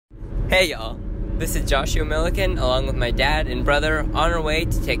Hey y'all, this is Joshua Milliken along with my dad and brother on our way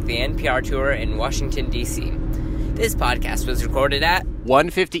to take the NPR tour in Washington, D.C. This podcast was recorded at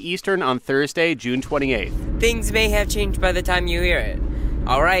 1:50 Eastern on Thursday, June 28th. Things may have changed by the time you hear it.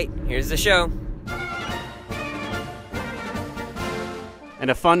 Alright, here's the show.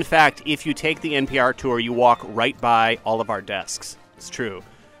 And a fun fact, if you take the NPR tour, you walk right by all of our desks. It's true.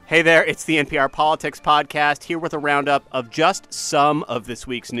 Hey there, it's the NPR Politics Podcast, here with a roundup of just some of this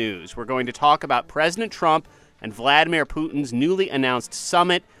week's news. We're going to talk about President Trump and Vladimir Putin's newly announced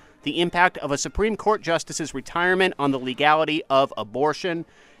summit, the impact of a Supreme Court justice's retirement on the legality of abortion,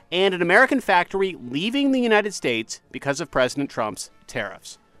 and an American factory leaving the United States because of President Trump's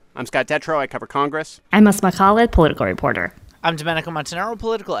tariffs. I'm Scott Detrow. I cover Congress. I'm Asma Khalid, political reporter. I'm Domenico Montanaro,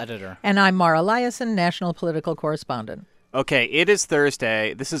 political editor. And I'm Mara Liasson, national political correspondent. Okay, it is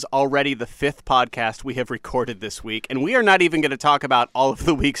Thursday. This is already the fifth podcast we have recorded this week, and we are not even going to talk about all of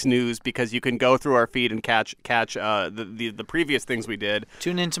the week's news because you can go through our feed and catch the previous things we did.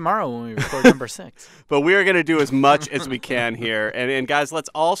 Tune in tomorrow when we record number 6. But we are going to do as much as we can here. And guys, let's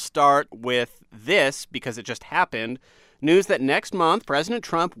all start with this because it just happened. News that next month, President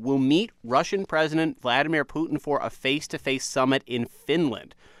Trump will meet Russian President Vladimir Putin for a face-to-face summit in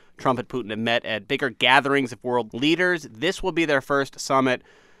Finland. Trump and Putin have met at bigger gatherings of world leaders. This will be their first summit.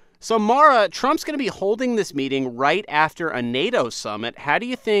 So, Mara, Trump's going to be holding this meeting right after a NATO summit. How do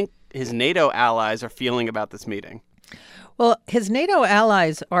you think his NATO allies are feeling about this meeting? Well, his NATO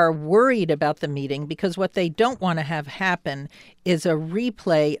allies are worried about the meeting because what they don't want to have happen is a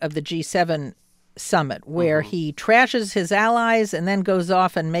replay of the G7 summit where he trashes his allies and then goes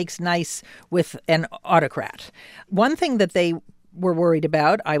off and makes nice with an autocrat. One thing that they were worried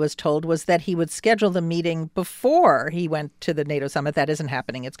about, I was told, was that he would schedule the meeting before he went to the NATO summit. That isn't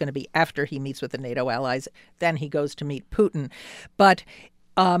happening. It's going to be after he meets with the NATO allies. Then he goes to meet Putin. But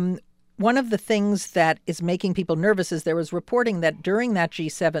one of the things that is making people nervous is there was reporting that during that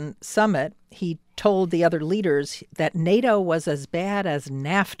G7 summit, he told the other leaders that NATO was as bad as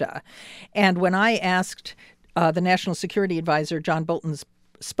NAFTA. And when I asked the National Security Advisor, John Bolton's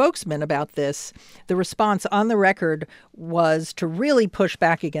spokesman, about this, the response on the record was to really push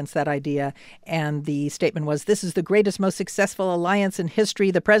back against that idea. And the statement was, "This is the greatest, most successful alliance in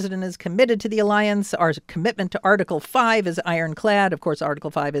history. The president is committed to the alliance. Our commitment to Article 5 is ironclad." Of course, Article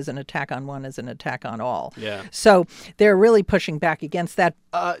 5 is an attack on one, is an attack on all. Yeah. So they're really pushing back against that.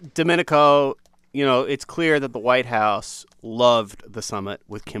 Domenico, you know, it's clear that the White House loved the summit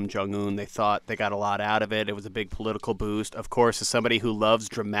with Kim Jong-un. They thought they got a lot out of it. It was a big political boost. Of course, as somebody who loves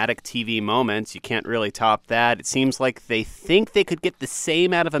dramatic TV moments, you can't really top that. It seems like they think they could get the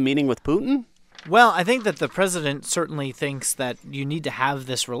same out of a meeting with Putin. Well, I think that the president certainly thinks that you need to have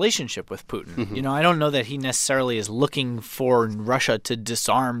this relationship with Putin. Mm-hmm. You know, I don't know that he necessarily is looking for Russia to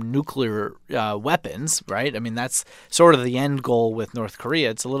disarm nuclear weapons, right? I mean, that's sort of the end goal with North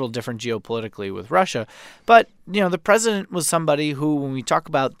Korea. It's a little different geopolitically with Russia. But, you know, the president was somebody who, when we talk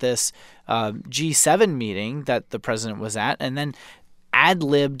about this G7 meeting that the president was at, and then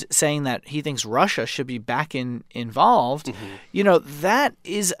ad-libbed saying that he thinks Russia should be back involved, you know, that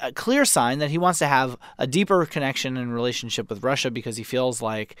is a clear sign that he wants to have a deeper connection and relationship with Russia because he feels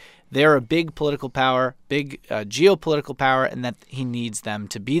like they're a big political power, big geopolitical power, and that he needs them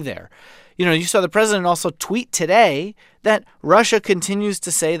to be there. You know, you saw the president also tweet today that Russia continues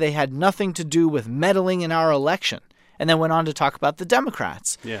to say they had nothing to do with meddling in our election, and then went on to talk about the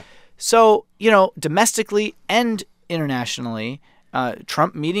Democrats. Yeah. So, you know, domestically and internationally,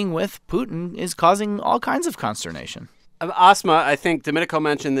 Trump meeting with Putin is causing all kinds of consternation. Asma, I think Domenico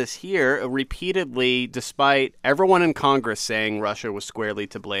mentioned this here repeatedly, despite everyone in Congress saying Russia was squarely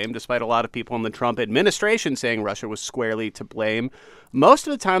to blame, despite a lot of people in the Trump administration saying Russia was squarely to blame. Most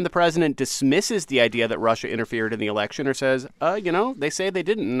of the time, the president dismisses the idea that Russia interfered in the election or says, you know, they say they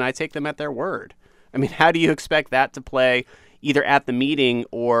didn't, and I take them at their word. I mean, how do you expect that to play either at the meeting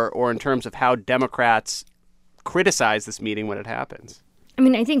or in terms of how Democrats criticize this meeting when it happens? I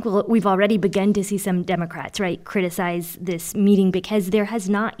mean, I think we've already begun to see some Democrats, right, criticize this meeting because there has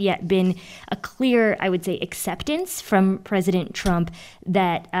not yet been a clear, I would say, acceptance from President Trump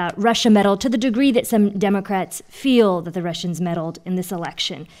that Russia meddled to the degree that some Democrats feel that the Russians meddled in this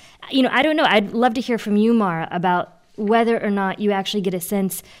election. You know, I don't know. I'd love to hear from you, Mara, about whether or not you actually get a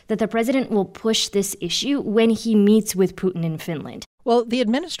sense that the president will push this issue when he meets with Putin in Finland. Well, the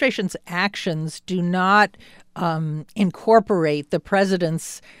administration's actions do not incorporate the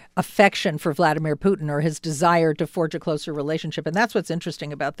president's affection for Vladimir Putin or his desire to forge a closer relationship. And that's what's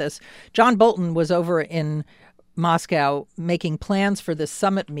interesting about this. John Bolton was over in Moscow making plans for this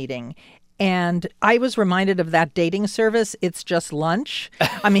summit meeting. And I was reminded of that dating service, It's Just Lunch.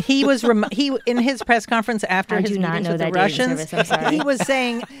 I mean, he was he in his press conference after his meetings with the Russians, he was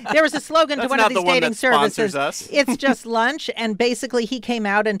saying there was a slogan to one of these dating services, It's Just Lunch. And basically he came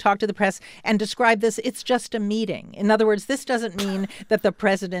out and talked to the press and described this, it's just a meeting. In other words, this doesn't mean that the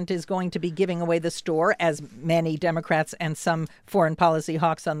president is going to be giving away the store, as many Democrats and some foreign policy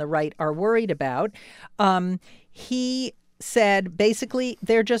hawks on the right are worried about. He said basically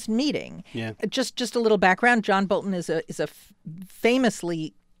they're just meeting. Yeah. Just a little background. John Bolton is a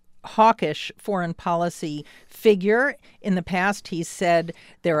famously hawkish foreign policy figure. In the past, he said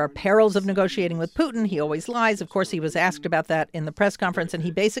there are perils of negotiating with Putin. He always lies. Of course, he was asked about that in the press conference, and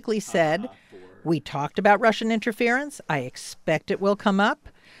he basically said, we talked about Russian interference. I expect it will come up.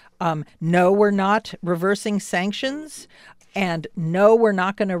 No, we're not reversing sanctions. And no, we're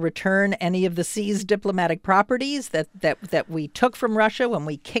not going to return any of the seized diplomatic properties that we took from Russia when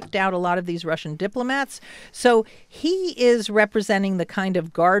we kicked out a lot of these Russian diplomats. So he is representing the kind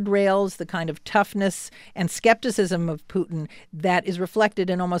of guardrails, the kind of toughness and skepticism of Putin that is reflected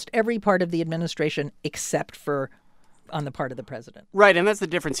in almost every part of the administration except for on the part of the president. Right. And that's the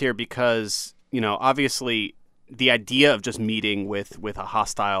difference here because, obviously the idea of just meeting with a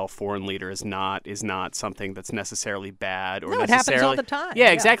hostile foreign leader is not something that's necessarily bad or no, necessarily. It happens all the time.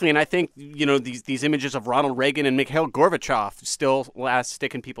 Yeah, exactly. And I think these images of Ronald Reagan and Mikhail Gorbachev still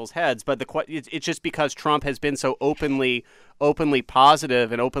stick in people's heads. But it's just because Trump has been so openly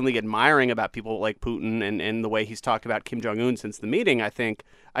positive and openly admiring about people like Putin and the way he's talked about Kim Jong-un since the meeting. I think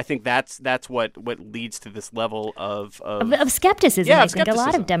that's what leads to this level of skepticism. Yeah, I think a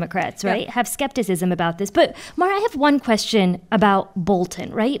lot of Democrats, right, have skepticism about this. But Mara, I have one question about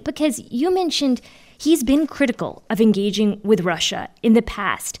Bolton, right? Because you mentioned he's been critical of engaging with Russia in the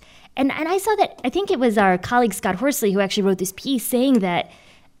past. And I saw that, I think it was our colleague Scott Horsley who actually wrote this piece saying that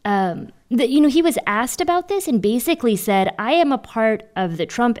he was asked about this and basically said, I am a part of the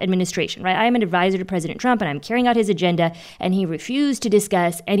Trump administration, right? I am an advisor to President Trump and I'm carrying out his agenda, and he refused to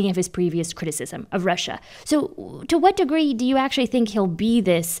discuss any of his previous criticism of Russia. So to what degree do you actually think he'll be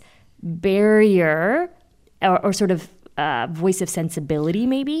this barrier or sort of voice of sensibility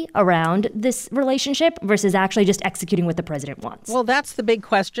maybe around this relationship versus actually just executing what the president wants? Well, that's the big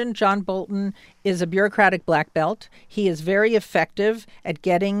question. John Bolton is a bureaucratic black belt. He is very effective at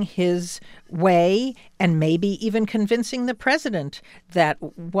getting his way and maybe even convincing the president that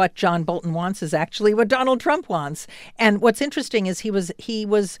what John Bolton wants is actually what Donald Trump wants. And what's interesting is he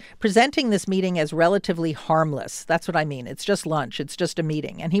was presenting this meeting as relatively harmless. That's what I mean. It's just lunch. It's just a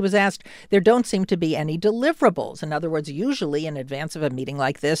meeting. And he was asked, there don't seem to be any deliverables. In other words, usually in advance of a meeting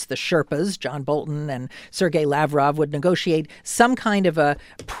like this, the Sherpas, John Bolton and Sergei Lavrov, would negotiate some kind of a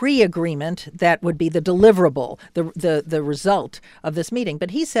pre-agreement that would be the deliverable, the result of this meeting.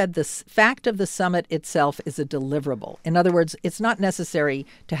 But he said the fact of the summit itself is a deliverable. In other words, it's not necessary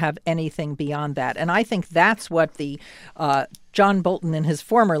to have anything beyond that. And I think that's what the John Bolton in his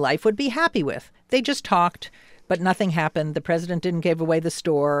former life would be happy with. They just talked, but nothing happened. The president didn't give away the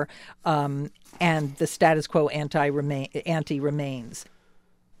store, and the status quo ante remains.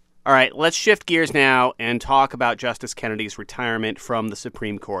 All right, let's shift gears now and talk about Justice Kennedy's retirement from the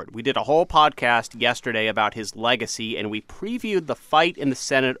Supreme Court. We did a whole podcast yesterday about his legacy, and we previewed the fight in the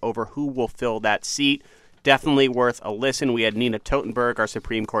Senate over who will fill that seat. Definitely worth a listen. We had Nina Totenberg, our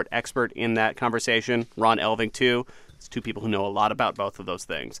Supreme Court expert, in that conversation. Ron Elving, too. It's two people who know a lot about both of those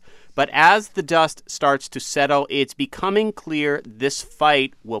things. But as the dust starts to settle, it's becoming clear this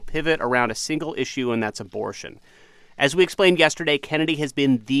fight will pivot around a single issue, and that's abortion. As we explained yesterday, Kennedy has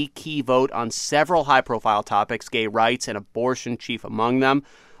been the key vote on several high-profile topics, gay rights and abortion chief among them.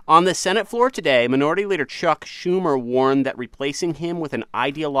 On the Senate floor today, Minority Leader Chuck Schumer warned that replacing him with an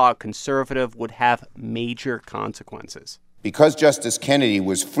ideologue conservative would have major consequences. Because Justice Kennedy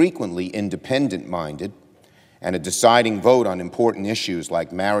was frequently independent-minded and a deciding vote on important issues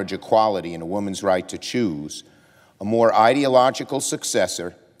like marriage equality and a woman's right to choose, a more ideological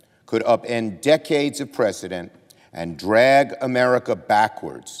successor could upend decades of precedent and drag America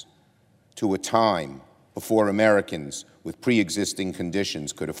backwards to a time before Americans with pre-existing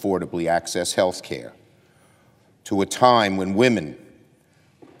conditions could affordably access health care, to a time when women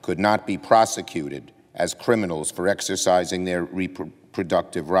could not be prosecuted as criminals for exercising their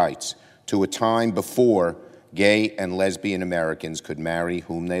reproductive rights, to a time before gay and lesbian Americans could marry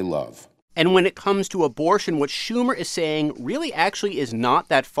whom they love. And when it comes to abortion, what Schumer is saying really actually is not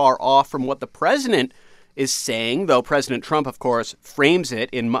that far off from what the president is saying, though President Trump, of course, frames it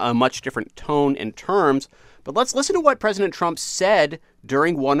in a much different tone and terms. But let's listen to what President Trump said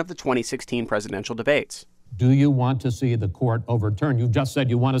during one of the 2016 presidential debates. Do you want to see the court overturn? You just said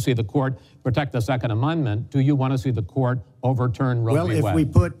you want to see the court protect the Second Amendment. Do you want to see the court overturn Roe v. Wade? Well, if we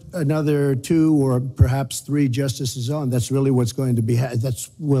put another 2 or perhaps 3 justices on, that's really what's going to be, that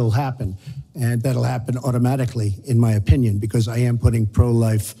will happen. And that'll happen automatically, in my opinion, because I am putting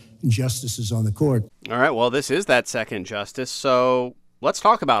pro-life justices on the court. All right, well, this is that second justice, so let's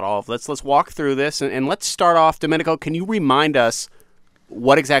talk about all of this. Let's walk through this, and let's start off. Domenico, can you remind us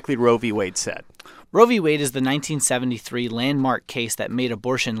what exactly Roe v. Wade said? Roe v. Wade is the 1973 landmark case that made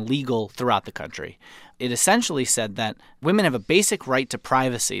abortion legal throughout the country. It essentially said that women have a basic right to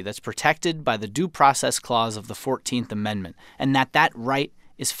privacy that's protected by the Due Process Clause of the 14th Amendment, and that right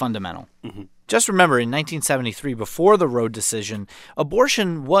is fundamental. Mm-hmm. Just remember, in 1973, before the Roe decision,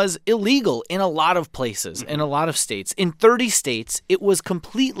 abortion was illegal in a lot of places, in a lot of states. In 30 states, it was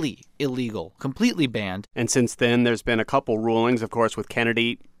completely illegal, completely banned. And since then, there's been a couple rulings, of course, with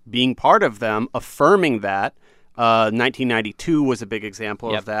Kennedy being part of them, affirming that. 1992 was a big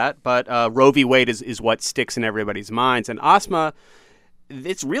example of that. But Roe v. Wade is what sticks in everybody's minds. And Asma,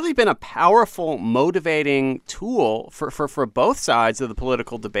 it's really been a powerful, motivating tool for both sides of the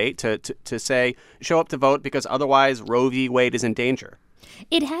political debate to say, show up to vote because otherwise Roe v. Wade is in danger.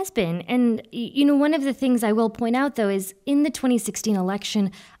 It has been. And, one of the things I will point out, though, is in the 2016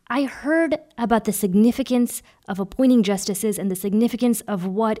 election, I heard about the significance of appointing justices and the significance of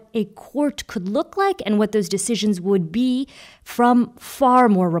what a court could look like and what those decisions would be from far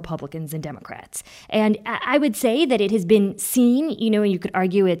more Republicans than Democrats. And I would say that it has been seen, and you could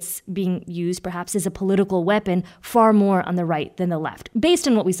argue it's being used perhaps as a political weapon far more on the right than the left, based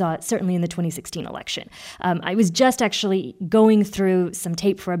on what we saw certainly in the 2016 election. I was just actually going through some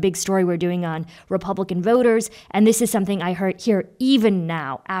tape for a big story we're doing on Republican voters, and this is something I hear even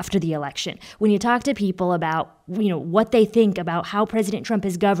now after the election. When you talk to people about what they think about how President Trump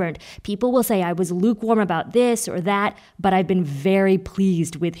is governed, people will say, I was lukewarm about this or that, but I've been very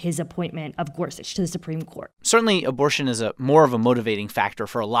pleased with his appointment of Gorsuch to the Supreme Court. Certainly, abortion is more of a motivating factor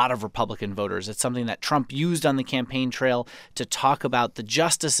for a lot of Republican voters. It's something that Trump used on the campaign trail to talk about the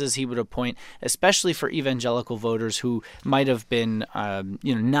justices he would appoint, especially for evangelical voters who might have been,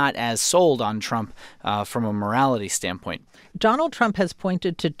 not as sold on Trump from a morality standpoint. Donald Trump has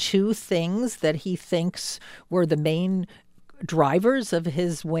pointed to 2 things that he thinks were the main drivers of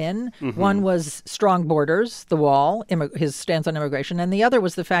his win. Mm-hmm. One was strong borders, the wall, his stance on immigration, and the other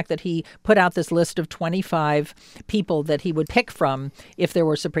was the fact that he put out this list of 25 people that he would pick from if there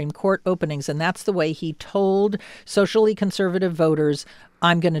were Supreme Court openings, and that's the way he told socially conservative voters,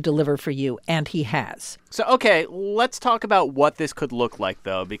 I'm going to deliver for you, and he has. So, okay, let's talk about what this could look like,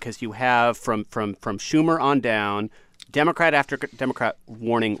 though, because you have from Schumer on down, Democrat after Democrat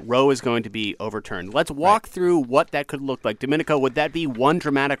warning, Roe is going to be overturned. Let's walk through what that could look like. Domenico, would that be one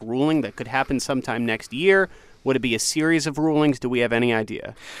dramatic ruling that could happen sometime next year? Would it be a series of rulings? Do we have any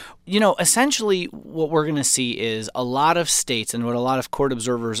idea? Essentially what we're going to see is a lot of states, and what a lot of court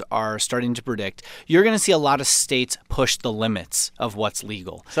observers are starting to predict, you're going to see a lot of states push the limits of what's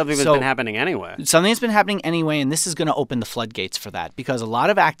legal. Something that's been happening anyway. Something that's been happening anyway, and this is going to open the floodgates for that because a lot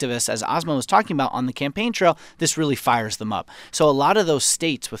of activists, as Asma was talking about on the campaign trail, this really fires them up. So a lot of those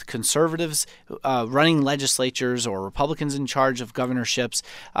states with conservatives running legislatures or Republicans in charge of governorships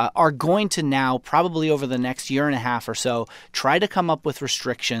are going to now, probably over the next year and a half or so, try to come up with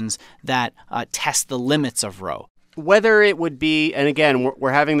restrictions that test the limits of Roe. Whether it would be, and again,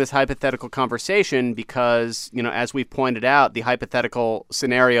 we're having this hypothetical conversation because, as we've pointed out, the hypothetical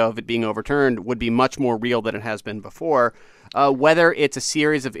scenario of it being overturned would be much more real than it has been before. Whether it's a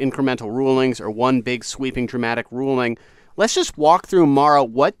series of incremental rulings or one big sweeping dramatic ruling, let's just walk through, Mara,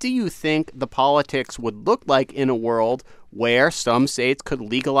 what do you think the politics would look like in a world where some states could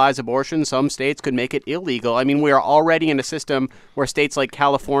legalize abortion, some states could make it illegal? I mean, we are already in a system where states like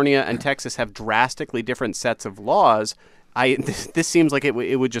California and Texas have drastically different sets of laws. This seems like it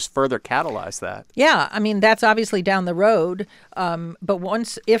would just further catalyze that. Yeah, I mean, that's obviously down the road.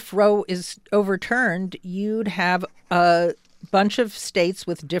 But if Roe is overturned, you'd have a bunch of states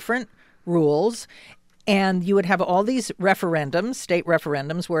with different rules. And you would have all these referendums, state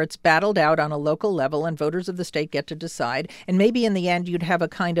referendums, where it's battled out on a local level and voters of the state get to decide. And maybe in the end, you'd have a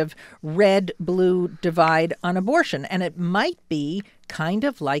kind of red-blue divide on abortion. And it might be kind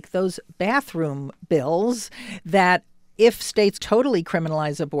of like those bathroom bills that if states totally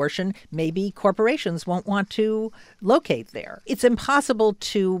criminalize abortion, maybe corporations won't want to locate there. It's impossible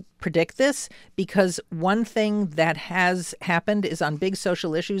to predict this, because one thing that has happened is on big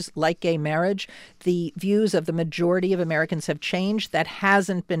social issues like gay marriage, the views of the majority of Americans have changed. That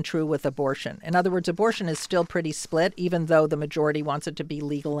hasn't been true with abortion. In other words, abortion is still pretty split, even though the majority wants it to be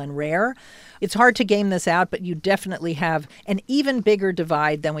legal and rare. It's hard to game this out, but you definitely have an even bigger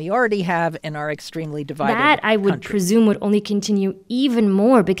divide than we already have in our extremely divided That, I would country. presume, would only continue even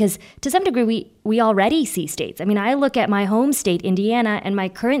more because, to some degree, we already see states. I mean, I look at my home state, Indiana, and my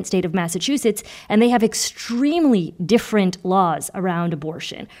current state of Massachusetts, and they have extremely different laws around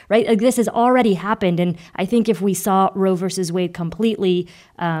abortion, right? Like, this has already happened, and I think if we saw Roe versus Wade completely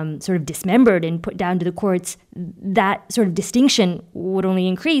sort of dismembered and put down to the courts, that sort of distinction would only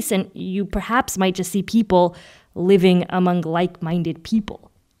increase, and you perhaps might just see people living among like-minded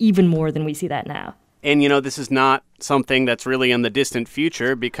people even more than we see that now. And, this is not something that's really in the distant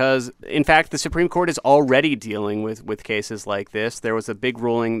future because, in fact, the Supreme Court is already dealing with cases like this. There was a big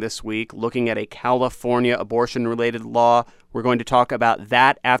ruling this week looking at a California abortion-related law. We're going to talk about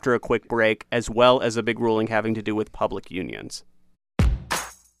that after a quick break, as well as a big ruling having to do with public unions.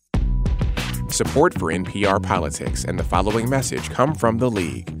 Support for NPR Politics and the following message come from The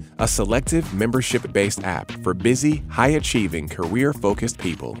League, a selective membership-based app for busy, high-achieving, career-focused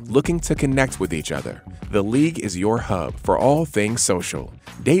people looking to connect with each other. The League is your hub for all things social.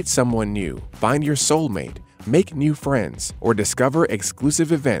 Date someone new, find your soulmate, make new friends, or discover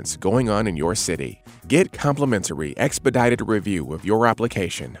exclusive events going on in your city. Get complimentary expedited review of your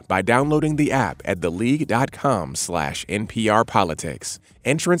application by downloading the app at theleague.com/NPRPolitics.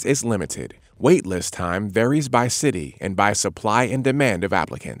 Entrance is limited. Waitlist time varies by city and by supply and demand of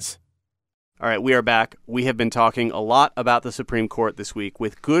applicants. All right, we are back. We have been talking a lot about the Supreme Court this week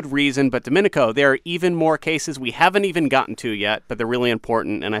with good reason, but Domenico, there are even more cases we haven't even gotten to yet, but they're really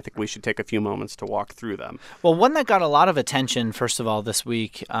important, and I think we should take a few moments to walk through them. Well, one that got a lot of attention, first of all, this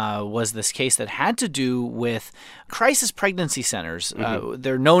week was this case that had to do with crisis pregnancy centers.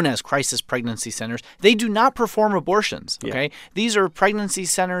 They're known as crisis pregnancy centers. They do not perform abortions, okay? Yeah. These are pregnancy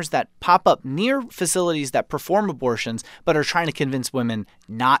centers that pop up near facilities that perform abortions but are trying to convince women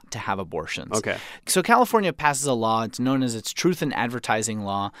not to have abortions. Okay. So California passes a law, it's known as its Truth in Advertising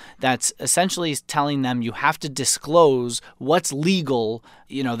Law, that's essentially telling them you have to disclose what's legal,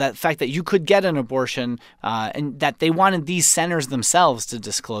 that fact that you could get an abortion, and that they wanted these centers themselves to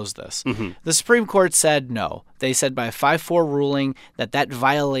disclose this. The Supreme Court said no. They said by a 5-4 ruling that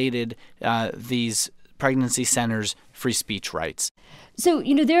violated these pregnancy centers' free speech rights. So,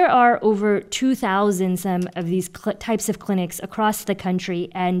 there are over 2,000 some of these types of clinics across the country,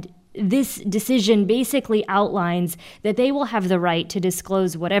 and this decision basically outlines that they will have the right to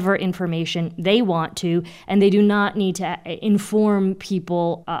disclose whatever information they want to, and they do not need to inform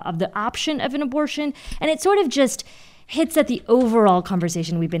people of the option of an abortion. And it sort of just hits at the overall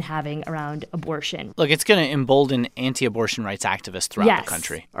conversation we've been having around abortion. Look, it's going to embolden anti-abortion rights activists throughout the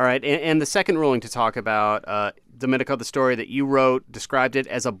country. All right, and the second ruling to talk about, Domenico, the story that you wrote described it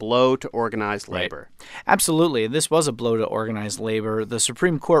as a blow to organized labor. Right. Absolutely. This was a blow to organized labor. The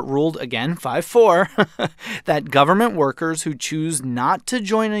Supreme Court ruled, again, 5-4, that government workers who choose not to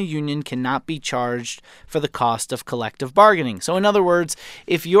join a union cannot be charged for the cost of collective bargaining. So in other words,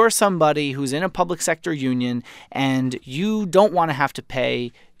 if you're somebody who's in a public sector union and you don't want to have to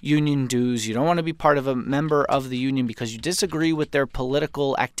pay union dues, you don't want to be part of a member of the union because you disagree with their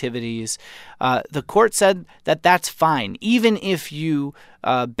political activities, the court said that that's fine, even if you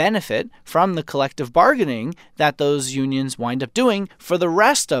benefit from the collective bargaining that those unions wind up doing for the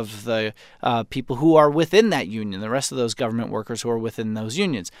rest of the people who are within that union, the rest of those government workers who are within those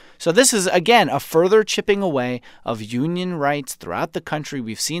unions. So this is, again, a further chipping away of union rights throughout the country.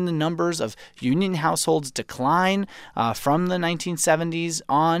 We've seen the numbers of union households decline from the 1970s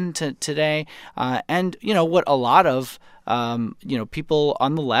on to today. And, what a lot of people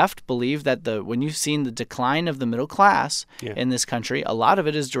on the left believe that when you've seen the decline of the middle class in this country, a lot of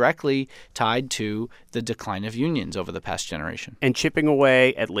it is directly tied to the decline of unions over the past generation. And chipping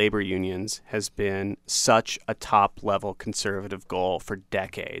away at labor unions has been such a top-level conservative goal for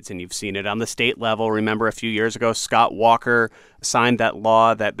decades, and you've seen it on the state level. Remember a few years ago, Scott Walker signed that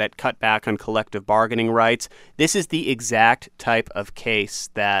law that cut back on collective bargaining rights. This is the exact type of case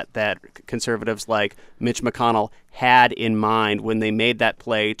that conservatives like Mitch McConnell had in mind when they made that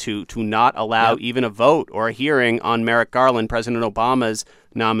play to not allow even a vote or a hearing on Merrick Garland, President Obama's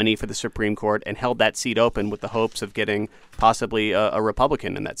nominee for the Supreme Court, and held that seat open with the hopes of getting possibly a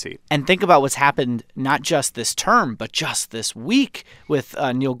Republican in that seat. And think about what's happened not just this term, but just this week with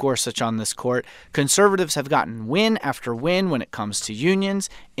Neil Gorsuch on this court. Conservatives have gotten win after win when it comes to unions,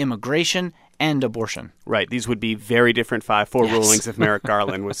 immigration, and abortion. Right. These would be very different 5-4 rulings if Merrick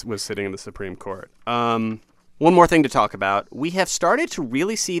Garland was sitting in the Supreme Court. One more thing to talk about. We have started to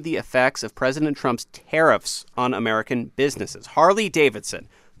really see the effects of President Trump's tariffs on American businesses. Harley-Davidson,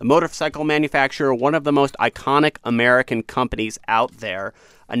 the motorcycle manufacturer, one of the most iconic American companies out there,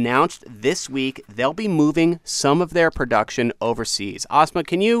 announced this week they'll be moving some of their production overseas. Asma,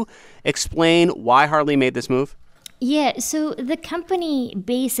 can you explain why Harley made this move? Yeah, so the company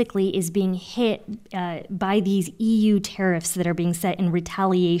basically is being hit by these EU tariffs that are being set in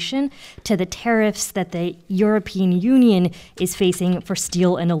retaliation to the tariffs that the European Union is facing for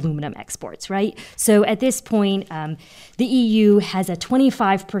steel and aluminum exports, right? So at this point, the EU has a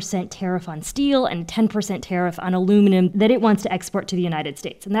 25% tariff on steel and a 10% tariff on aluminum that it wants to export to the United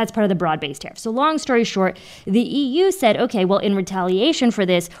States, and that's part of the broad-based tariff. So long story short, the EU said, okay, well, in retaliation for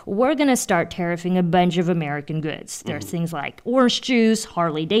this, we're going to start tariffing a bunch of American goods. There's things like orange juice,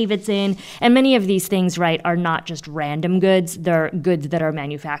 Harley-Davidson, and many of these things, right, are not just random goods. They're goods that are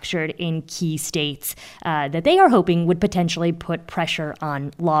manufactured in key states that they are hoping would potentially put pressure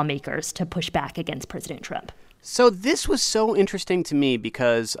on lawmakers to push back against President Trump. So this was so interesting to me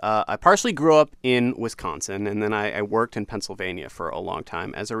because I partially grew up in Wisconsin, and then I worked in Pennsylvania for a long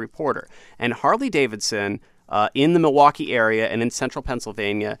time as a reporter. And Harley-Davidson in the Milwaukee area and in central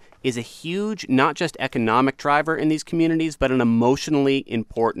Pennsylvania is a huge, not just economic driver in these communities, but an emotionally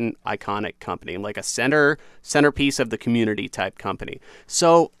important, iconic company, like a centerpiece of the community type company.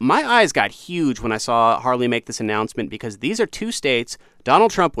 So my eyes got huge when I saw Harley make this announcement because these are two states.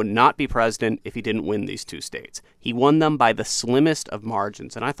 Donald Trump would not be president if he didn't win these two states. He won them by the slimmest of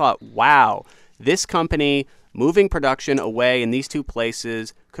margins. And I thought, wow, this company moving production away in these two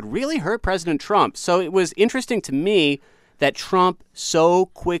places could really hurt President Trump. So it was interesting to me that Trump so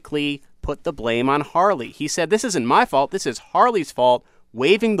quickly put the blame on Harley. He said, this isn't my fault, this is Harley's fault,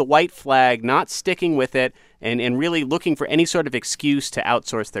 waving the white flag, not sticking with it, and really looking for any sort of excuse to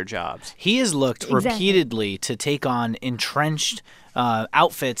outsource their jobs. He has looked repeatedly to take on entrenched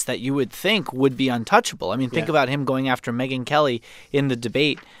outfits that you would think would be untouchable. I mean, think about him going after Megyn Kelly in the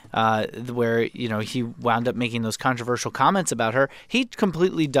debate where, he wound up making those controversial comments about her. He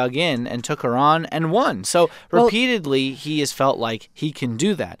completely dug in and took her on and won. So repeatedly, he has felt like he can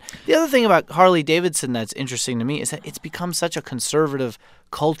do that. The other thing about Harley-Davidson that's interesting to me is that it's become such a conservative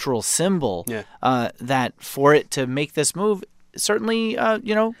cultural symbol that for it to make this move, certainly,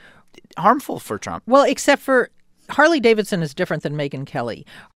 harmful for Trump. Well, except for Harley-Davidson is different than Megyn Kelly.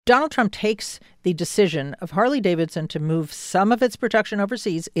 Donald Trump takes the decision of Harley-Davidson to move some of its production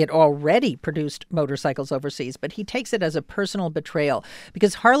overseas. It already produced motorcycles overseas, but he takes it as a personal betrayal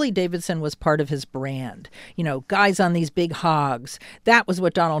because Harley-Davidson was part of his brand. Guys on these big hogs. That was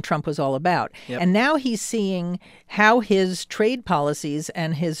what Donald Trump was all about. Yep. And now he's seeing how his trade policies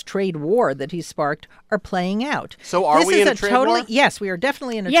and his trade war that he sparked are playing out. So are we in a trade war? Yes, we are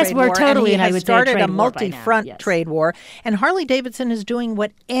definitely in a trade war. Yes, we're totally in a trade war. He has started a multi-front trade war. And Harley-Davidson is doing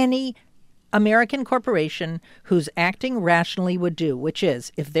what any American corporation who's acting rationally would do, which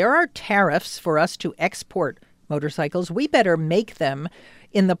is if there are tariffs for us to export motorcycles, we better make them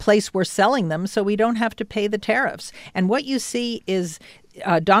in the place we're selling them so we don't have to pay the tariffs. And what you see is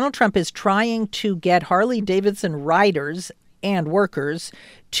Donald Trump is trying to get Harley-Davidson riders and workers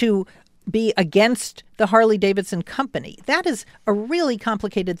to be against the Harley-Davidson company. That is a really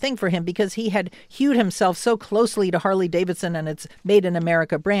complicated thing for him because he had hewed himself so closely to Harley-Davidson and its Made in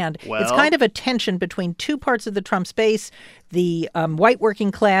America brand. Well, it's kind of a tension between two parts of the Trump base, the white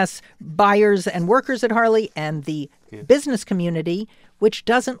working class buyers and workers at Harley and the business community, which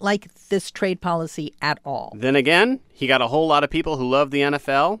doesn't like this trade policy at all. Then again, he got a whole lot of people who love the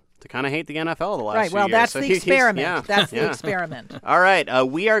NFL to kind of hate the NFL the last few years. Right, well, that's the experiment. That's the experiment. All right,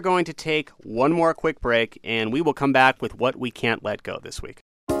 we are going to take one more quick break, and we will come back with what we can't let go this week.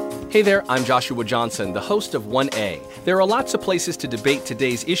 Hey there, I'm Joshua Johnson, the host of 1A. There are lots of places to debate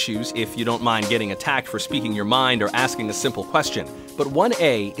today's issues if you don't mind getting attacked for speaking your mind or asking a simple question. But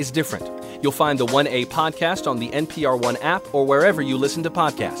 1A is different. You'll find the 1A podcast on the NPR One app or wherever you listen to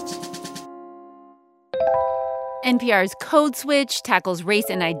podcasts. NPR's Code Switch tackles race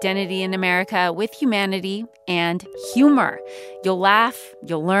and identity in America with humanity and humor. You'll laugh,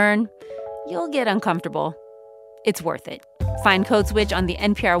 you'll learn, you'll get uncomfortable. It's worth it. Find Code Switch on the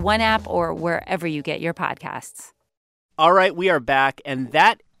NPR One app or wherever you get your podcasts. All right, we are back, and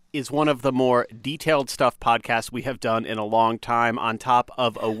that is one of the more detailed stuff podcasts we have done in a long time, on top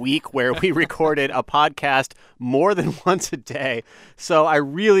of a week where we recorded a podcast more than once a day. So I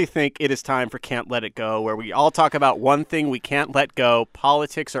really think it is time for Can't Let It Go, where we all talk about one thing we can't let go,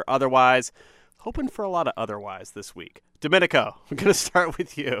 politics or otherwise. Hoping for a lot of otherwise this week. Domenico, I'm going to start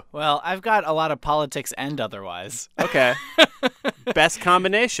with you. Well, I've got a lot of politics and otherwise. Okay. Best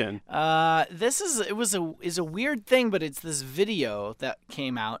combination. This is a weird thing, but it's this video that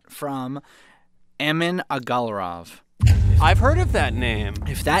came out from Emin Agalarov. I've heard of that name.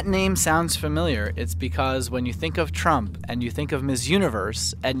 If that name sounds familiar, it's because when you think of Trump and you think of Miss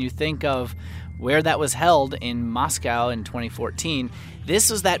Universe and you think of where that was held in Moscow in 2014, this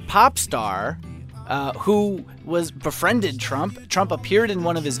was that pop star who befriended Trump. Trump appeared in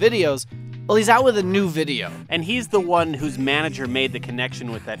one of his videos. Well, he's out with a new video. And he's the one whose manager made the connection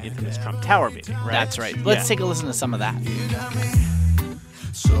with that infamous Trump Tower meeting, right? That's right. Let's take a listen to some of that. You got me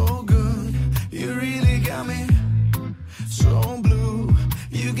so good. You really got me so blue.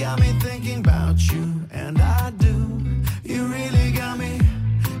 You got me thinking about you, and I do. You really got me.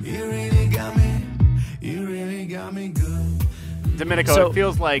 You really got me. You really got me good. Domenico, it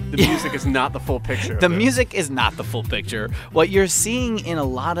feels like the music is not the full picture. The music is not the full picture. What you're seeing in a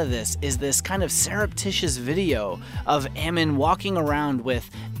lot of this is this kind of surreptitious video of Emin walking around with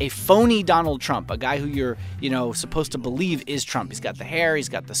a phony Donald Trump, a guy who you're, supposed to believe is Trump. He's got the hair, he's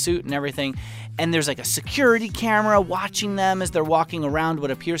got the suit and everything. And there's like a security camera watching them as they're walking around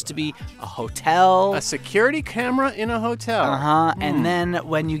what appears to be a hotel. A security camera in a hotel? Uh-huh. And then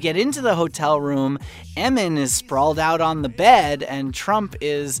when you get into the hotel room, Emin is sprawled out on the bed and Trump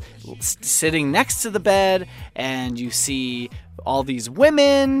is sitting next to the bed, and you see all these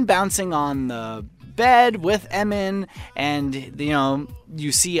women bouncing on the bed with Emin, and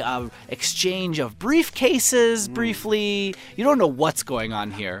you see a exchange of briefcases briefly. You don't know what's going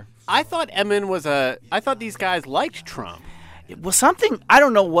on here. I thought I thought these guys liked Trump. It was something, I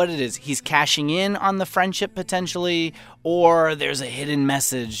don't know what it is. He's cashing in on the friendship potentially, or there's a hidden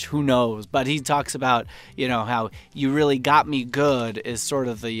message, who knows. But he talks about, how you really got me good is sort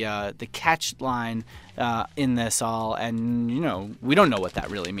of the catch line in this all, and we don't know what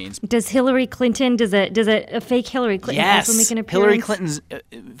that really means. Does Hillary Clinton, does a fake Hillary Clinton also make an appearance? Hillary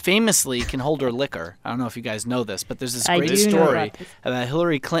Clinton famously can hold her liquor. I don't know if you guys know this, but there's this great story about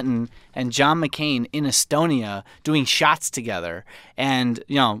Hillary Clinton and John McCain in Estonia doing shots together, and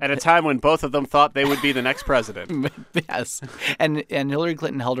at a time when both of them thought they would be the next president. Yes, and Hillary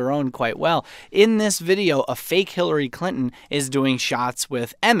Clinton held her own quite well. In this video, a fake Hillary Clinton is doing shots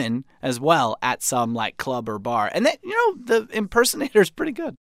with Emin as well at some club or bar, and the impersonator is pretty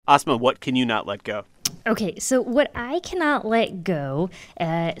good. Asma, what can you not let go? Okay, so what I cannot let go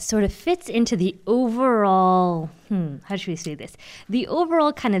sort of fits into the overall, how should we say this? The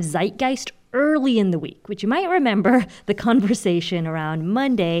overall kind of zeitgeist early in the week, which you might remember the conversation around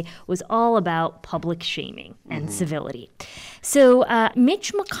Monday was all about public shaming and civility. So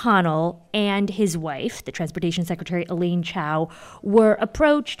Mitch McConnell and his wife, the Transportation Secretary Elaine Chao, were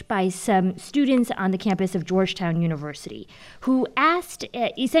approached by some students on the campus of Georgetown University who asked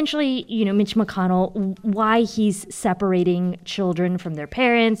essentially, Mitch McConnell why he's separating children from their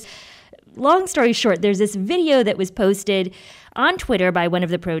parents. Long story short, there's this video that was posted on Twitter by one of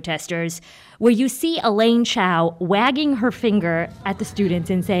the protesters where you see Elaine Chao wagging her finger at the students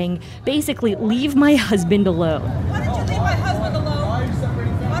and saying, basically, leave my husband alone. Why don't you leave my husband alone?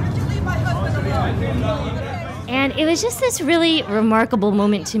 Why don't you leave my husband alone? And it was just this really remarkable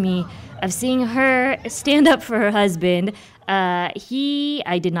moment to me of seeing her stand up for her husband.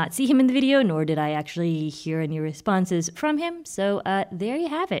 I did not see him in the video, nor did I actually hear any responses from him. So there you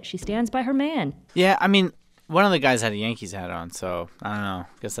have it. She stands by her man. Yeah, I mean, one of the guys had a Yankees hat on, so I don't know.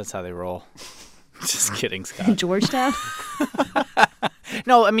 I guess that's how they roll. Just kidding, Scott. Georgetown?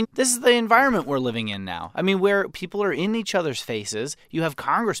 No, I mean, this is the environment we're living in now. I mean, where people are in each other's faces. You have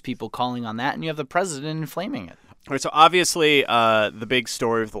Congress people calling on that, and you have the president inflaming it. All right, so obviously the big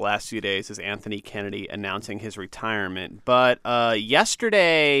story of the last few days is Anthony Kennedy announcing his retirement. But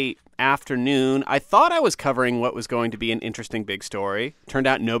yesterday afternoon, I thought I was covering what was going to be an interesting big story. Turned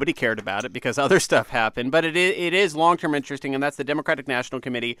out nobody cared about it because other stuff happened. But it is long-term interesting, and that's the Democratic National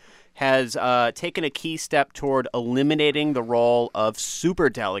Committee has taken a key step toward eliminating the role of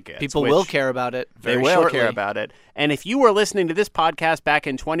superdelegates. People will care about it very shortly. They will care shortly. about it. And if you were listening to this podcast back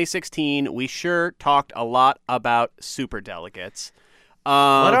in 2016, we sure talked a lot about superdelegates.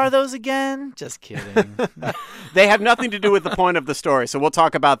 What are those again? Just kidding. They have nothing to do with the point of the story, so we'll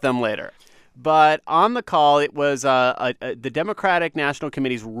talk about them later. But on the call, it was the Democratic National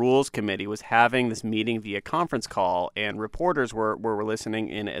Committee's Rules Committee was having this meeting via conference call, and reporters were listening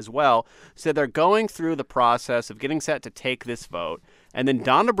in as well. So they're going through the process of getting set to take this vote. And then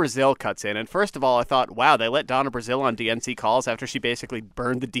Donna Brazile cuts in. And first of all, I thought, wow, they let Donna Brazile on DNC calls after she basically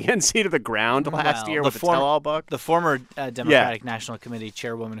burned the DNC to the ground last year with a tell-all book. The former Democratic National Committee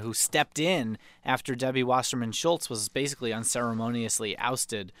chairwoman who stepped in after Debbie Wasserman Schultz was basically unceremoniously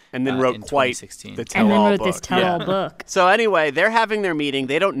ousted and then wrote in quite 2016. the tell-all book. And then wrote this tell-all book. So anyway, they're having their meeting.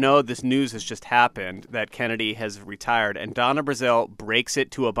 They don't know this news has just happened, that Kennedy has retired. And Donna Brazile breaks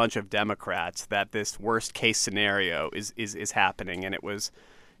it to a bunch of Democrats that this worst-case scenario is happening. And it was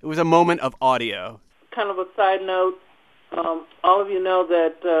a moment of audio. Kind of a side note, all of you know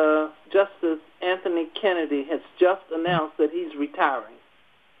that Justice Anthony Kennedy has just announced that he's retiring.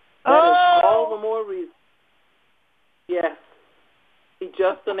 That is all the more reason. Yes, he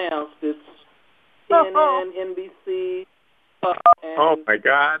just announced it. CNN, NBC. Oh, my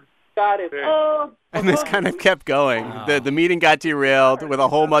God. Got it. And this kind of kept going. The meeting got derailed with a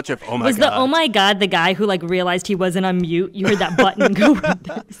whole bunch of, oh, my God. Was the, oh, my God, the guy who, realized he wasn't on mute? You heard that button go at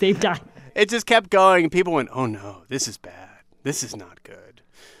the same time. It just kept going, and people went, oh, no, this is bad. This is not good.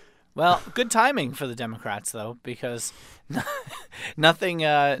 Well, good timing for the Democrats, though, because nothing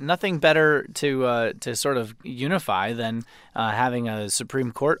better to sort of unify than having a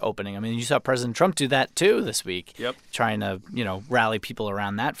Supreme Court opening. I mean, you saw President Trump do that too this week. Yep. Trying to rally people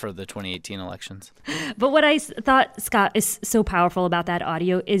around that for the 2018 elections. But what I thought, Scott, is so powerful about that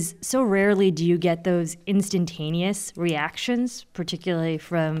audio is so rarely do you get those instantaneous reactions, particularly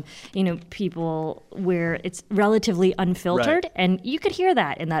from people where it's relatively unfiltered, right. And you could hear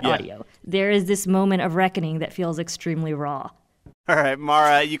that in that audio. There is this moment of reckoning that feels extremely raw. All right,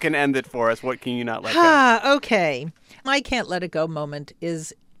 Mara, you can end it for us. What can you not let go? Okay. My can't let it go moment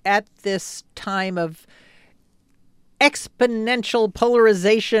is at this time of exponential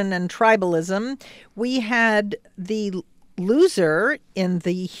polarization and tribalism. We had the loser in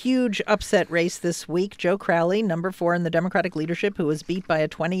the huge upset race this week, Joe Crowley, number 4 in the Democratic leadership, who was beat by a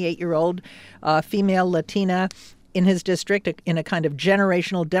 28-year-old female Latina in his district in a kind of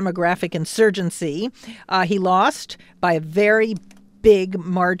generational demographic insurgency. He lost by a very big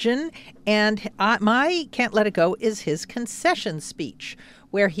margin. And my can't let it go is his concession speech,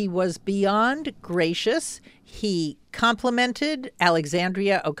 where he was beyond gracious. He complimented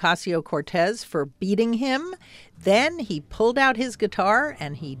Alexandria Ocasio-Cortez for beating him. Then he pulled out his guitar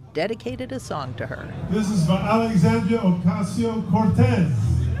and he dedicated a song to her. This is for Alexandria Ocasio-Cortez.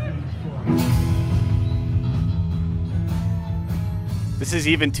 This is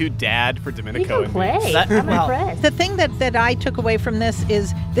even too dad for Domenico. You can play. I'm impressed. The thing that I took away from this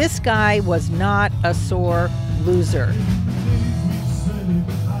is this guy was not a sore loser.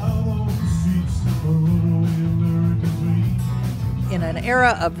 In an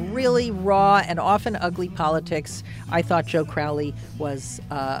era of really raw and often ugly politics, I thought Joe Crowley was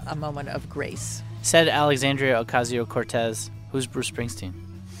a moment of grace. Said Alexandria Ocasio-Cortez, who's Bruce Springsteen?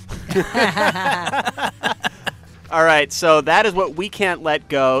 All right, so that is what we can't let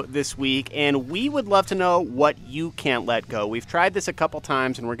go this week, and we would love to know what you can't let go. We've tried this a couple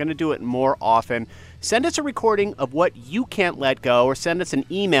times, and we're going to do it more often. Send us a recording of what you can't let go, or send us an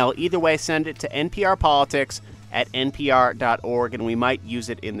email. Either way, send it to nprpolitics@npr.org, and we might use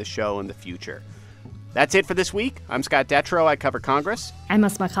it in the show in the future. That's it for this week. I'm Scott Detrow. I cover Congress. I'm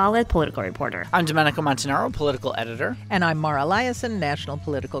Asma Khalid, political reporter. I'm Domenico Montanaro, political editor. And I'm Mara Liasson, national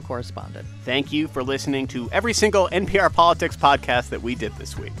political correspondent. Thank you for listening to every single NPR Politics podcast that we did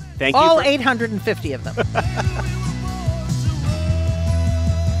this week. Thank you. All 850 of them.